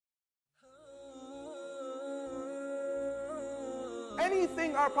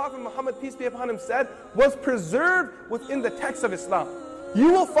anything our Prophet Muhammad, peace be upon him, said was preserved within the text of Islam.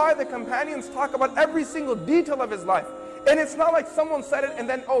 You will find the companions talk about every single detail of his life. And it's not like someone said it and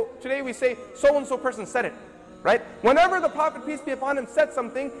then, oh, today we say so-and-so person said it. Right? Whenever the Prophet, peace be upon him, said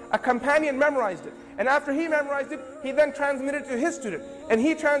something, a companion memorized it. And after he memorized it, he then transmitted it to his student. And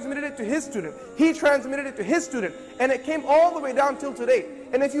he transmitted it to his student. He transmitted it to his student. And it came all the way down till today.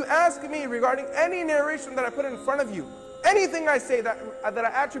 And if you ask me regarding any narration that I put in front of you, anything I say that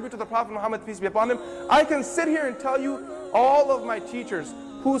I attribute to the Prophet Muhammad, peace be upon him, I can sit here and tell you all of my teachers,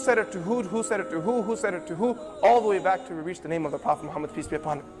 who said it to who said it to who said it to who, all the way back to reach the name of the Prophet Muhammad, peace be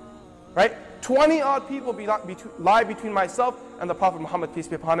upon him. Right? 20 odd people lie between myself and the Prophet Muhammad, peace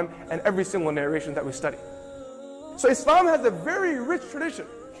be upon him, and every single narration that we study. So Islam has a very rich tradition.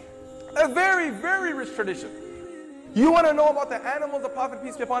 A very, very rich tradition. You want to know about the animals the Prophet,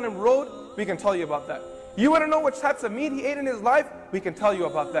 peace be upon him, rode? We can tell you about that. You want to know which types of meat he ate in his life? We can tell you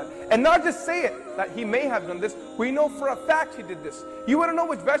about that. And not just say it, that he may have done this. We know for a fact he did this. You want to know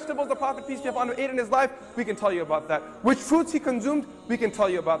which vegetables the Prophet, peace be upon him, ate in his life? We can tell you about that. Which fruits he consumed? We can tell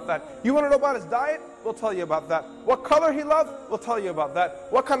you about that. You want to know about his diet? We'll tell you about that. What color he loved? We'll tell you about that.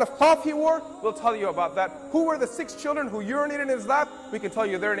 What kind of cloth he wore? We'll tell you about that. Who were the 6 children who urinated in his lap? We can tell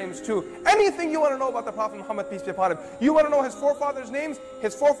you their names too. Anything you want to know about the Prophet Muhammad, peace be upon him. You want to know his forefathers' names?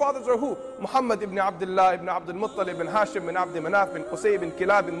 His forefathers are who? Muhammad ibn Abdullah ibn Abdul Muttalib ibn Hashim ibn Abd Manaf bin Qusay bin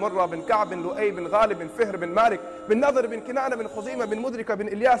Kilab bin Murrah bin Ka'b bin Lu'ay bin Ghalib bin Fihr bin Malik bin Nadr bin Kinana bin Khuzaymah bin Mudrika bin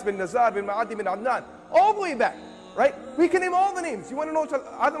Ilyas bin Nazar bin Ma'adi bin Adnan. All the way back. Right? We can name all the names. You want to know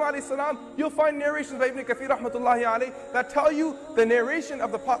Adam alayhi salam? You'll find narrations by Ibn Kathir rahmatullahi alayhi that tell you the narration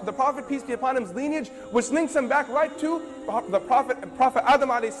of the Prophet, peace be upon him's lineage, which links him back right to the Prophet Adam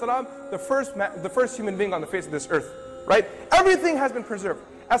alayhi salam, the first human being on the face of this earth. Right? Everything has been preserved.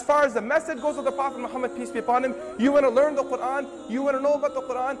 As far as the message goes of the Prophet Muhammad, peace be upon him, you want to learn the Qur'an, you want to know about the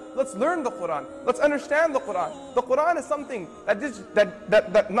Qur'an, let's learn the Qur'an. Let's understand the Qur'an. The Qur'an is something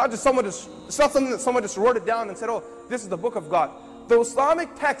that not just someone just, it's not something that someone just wrote it down and said, oh, this is the book of God. The Islamic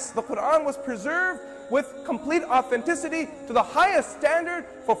text, the Qur'an, was preserved with complete authenticity to the highest standard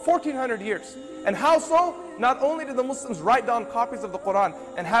for 1400 years. And how so? Not only did the Muslims write down copies of the Qur'an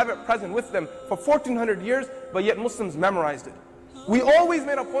and have it present with them for 1400 years, but yet Muslims memorized it. We always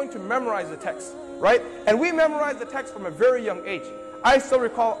made a point to memorize the text, right? And we memorized the text from a very young age. I still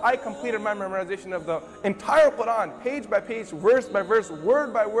recall I completed my memorization of the entire Qur'an, page by page, verse by verse,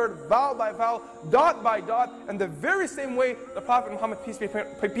 word by word, vowel by vowel, dot by dot, and the very same way the Prophet Muhammad, peace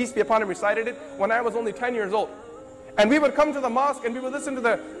be upon him, recited it when I was only 10 years old. And we would come to the mosque and we would listen to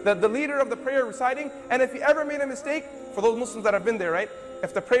the leader of the prayer reciting, and if he ever made a mistake, for those Muslims that have been there, right?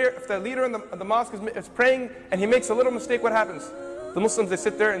 If the leader in the mosque is praying and he makes a little mistake, what happens? The Muslims, they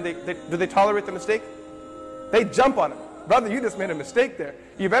sit there and do they tolerate the mistake? They jump on it. Brother, you just made a mistake there.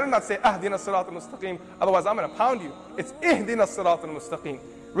 You better not say, Ahdina as-sirat al-mustaqim, otherwise I'm going to pound you. It's Ihdina as-sirat al-mustaqim.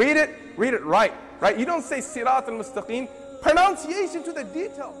 Read it right. You don't say sirat al-mustaqim. Pronunciation to the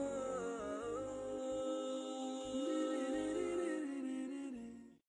detail.